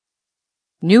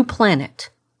New Planet.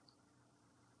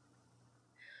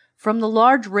 From the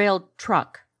large railed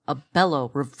truck, a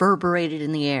bellow reverberated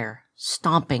in the air.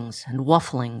 Stompings and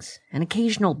whufflings, an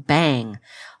occasional bang,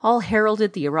 all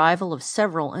heralded the arrival of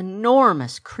several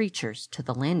enormous creatures to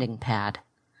the landing pad.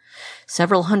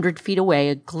 Several 100 feet away,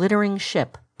 a glittering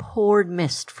ship poured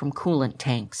mist from coolant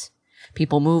tanks.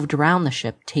 People moved around the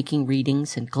ship, taking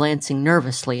readings and glancing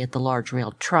nervously at the large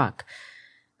railed truck.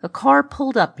 A car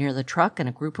pulled up near the truck and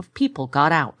a group of people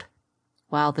got out.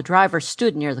 While the driver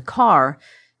stood near the car,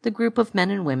 the group of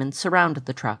men and women surrounded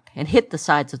the truck and hit the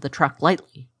sides of the truck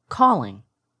lightly, calling.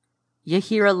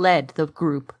 Yahira led the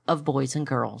group of boys and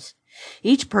girls.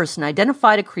 Each person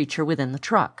identified a creature within the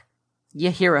truck.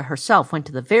 Yahira herself went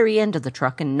to the very end of the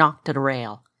truck and knocked at a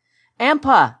rail.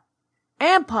 "Ampa!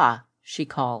 Ampa!" she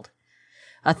called.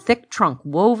 A thick trunk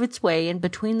wove its way in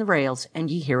between the rails, and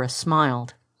Yahira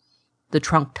smiled. The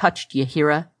trunk touched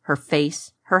Yahira, her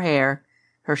face, her hair,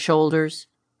 her shoulders,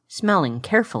 smelling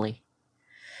carefully.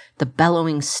 The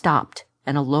bellowing stopped,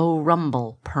 and a low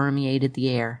rumble permeated the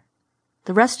air.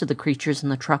 The rest of the creatures in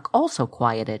the truck also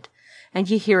quieted, and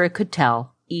Yahira could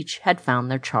tell each had found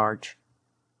their charge.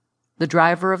 The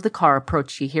driver of the car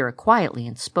approached Yahira quietly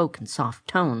and spoke in soft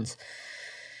tones.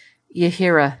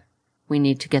 "Yahira, we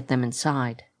need to get them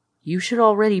inside. You should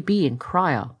already be in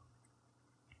cryo."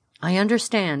 "I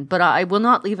understand, but I will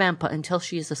not leave Ampa until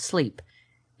she is asleep.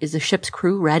 Is the ship's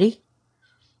crew ready?"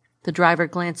 The driver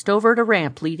glanced over at a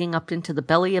ramp leading up into the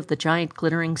belly of the giant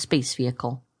glittering space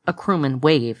vehicle. A crewman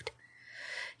waved.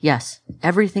 "Yes,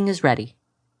 everything is ready."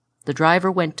 The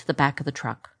driver went to the back of the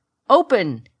truck.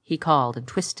 "Open!" he called and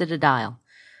twisted a dial.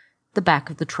 The back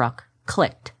of the truck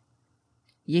clicked.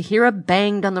 Yahira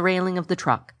banged on the railing of the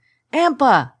truck.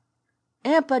 "Ampa!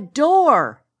 Ampa,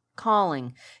 door!"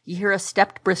 Calling, Yahira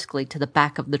stepped briskly to the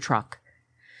back of the truck.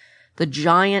 The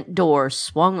giant door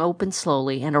swung open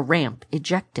slowly and a ramp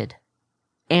ejected.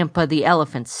 Ampa the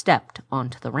elephant stepped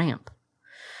onto the ramp.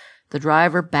 The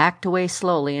driver backed away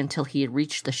slowly until he had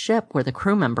reached the ship where the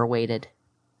crew member waited.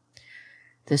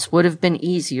 "This would have been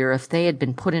easier if they had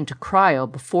been put into cryo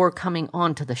before coming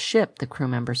onto the ship," the crew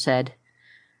member said.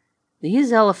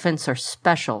 "These elephants are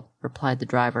special," replied the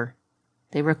driver.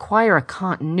 "They require a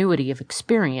continuity of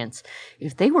experience.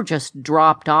 If they were just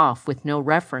dropped off with no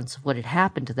reference of what had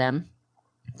happened to them,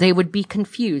 they would be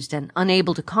confused and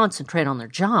unable to concentrate on their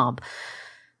job.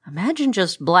 Imagine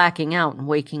just blacking out and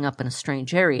waking up in a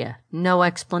strange area. No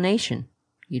explanation.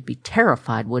 You'd be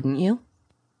terrified, wouldn't you?"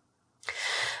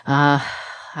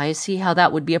 I see how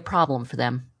that would be a problem for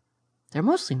them. They're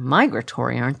mostly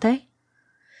migratory, aren't they?"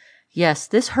 "Yes,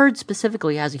 this herd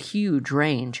specifically has a huge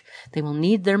range. They will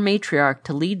need their matriarch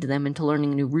to lead them into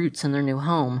learning new routes in their new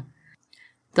home.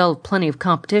 They'll have plenty of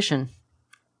competition.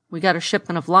 We got a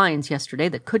shipment of lions yesterday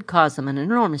that could cause them an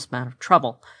enormous amount of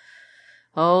trouble.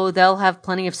 Oh, they'll have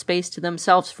plenty of space to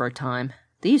themselves for a time.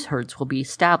 These herds will be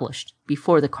established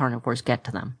before the carnivores get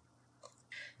to them."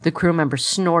 The crew member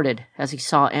snorted as he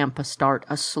saw Ampa start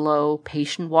a slow,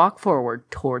 patient walk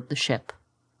forward toward the ship.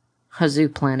 A zoo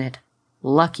planet.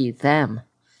 Lucky them.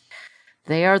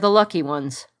 They are the lucky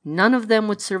ones. None of them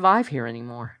would survive here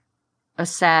anymore. A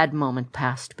sad moment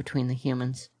passed between the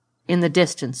humans. In the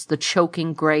distance, the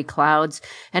choking gray clouds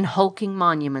and hulking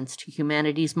monuments to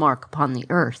humanity's mark upon the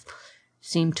earth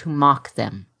seemed to mock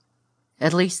them.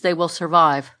 "At least they will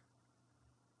survive."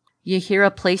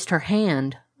 Yahira placed her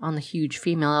hand on the huge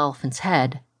female elephant's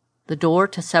head. The door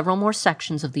to several more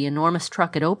sections of the enormous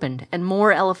truck had opened, and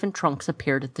more elephant trunks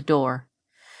appeared at the door.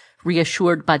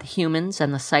 Reassured by the humans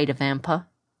and the sight of Ampa,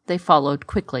 they followed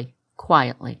quickly,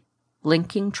 quietly.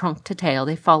 Linking trunk to tail,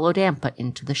 they followed Ampa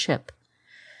into the ship.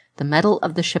 The metal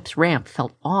of the ship's ramp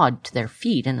felt odd to their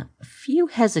feet, and a few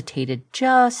hesitated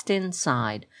just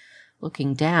inside,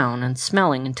 looking down and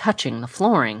smelling and touching the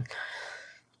flooring.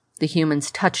 The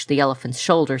humans touched the elephant's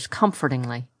shoulders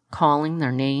comfortingly, calling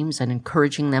their names and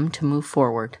encouraging them to move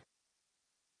forward.